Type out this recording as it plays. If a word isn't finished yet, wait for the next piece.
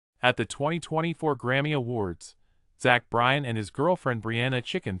At the 2024 Grammy Awards, Bryan and his girlfriend Brianna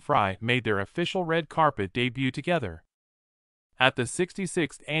Chickenfry made their official red carpet debut together. At the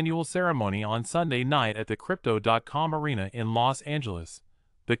 66th annual ceremony on Sunday night at the Crypto.com Arena in Los Angeles,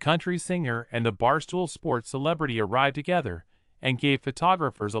 the country singer and the Barstool Sports celebrity arrived together and gave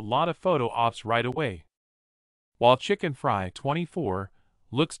photographers a lot of photo ops right away. While Chickenfry, 24,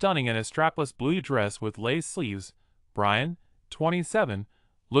 looked stunning in a strapless blue dress with lace sleeves, Bryan, 27,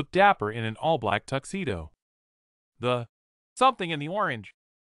 looked dapper in an all-black tuxedo. The "Something in the Orange"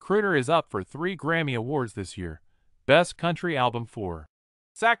 crooner is up for 3 Grammy Awards this year: Best Country Album for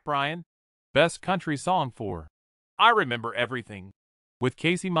Bryan, Best Country Song for I Remember Everything with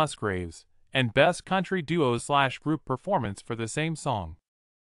Casey Musgraves, and Best Country Duo/Group Performance for the same song.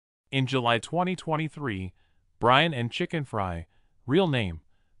 In July 2023, Bryan and Chickenfry, real name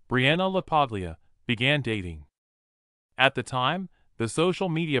Brianna LaPaglia, began dating. At the time, the social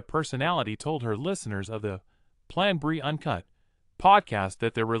media personality told her listeners of the Plan Bri Uncut podcast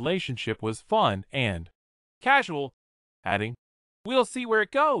that their relationship was fun and casual, adding, "We'll see where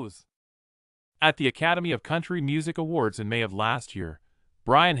it goes." At the Academy of Country Music Awards in May of last year,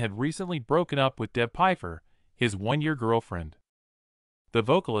 Bryan had recently broken up with Deb Piper, his one-year girlfriend. The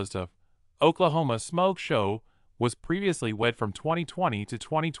vocalist of Oklahoma Smoke Show was previously wed from 2020 to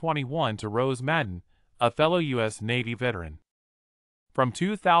 2021 to Rose Madden, a fellow U.S. Navy veteran. From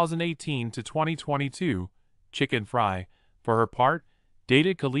 2018 to 2022, Chickenfry, for her part,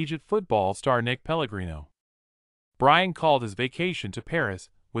 dated collegiate football star Nick Pellegrino. Bryan called his vacation to Paris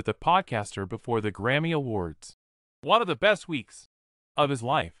with the podcaster before the Grammy Awards one of the best weeks of his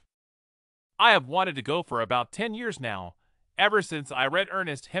life. "I have wanted to go for about 10 years now, ever since I read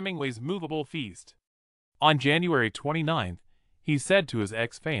Ernest Hemingway's Movable Feast." On January 29th, he said to his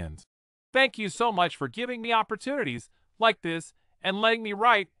ex-fans, "Thank you so much for giving me opportunities like this and letting me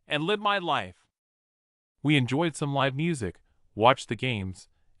write and live my life. We enjoyed some live music, watched the games,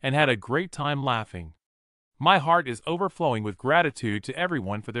 and had a great time laughing. My heart is overflowing with gratitude to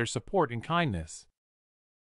everyone for their support and kindness."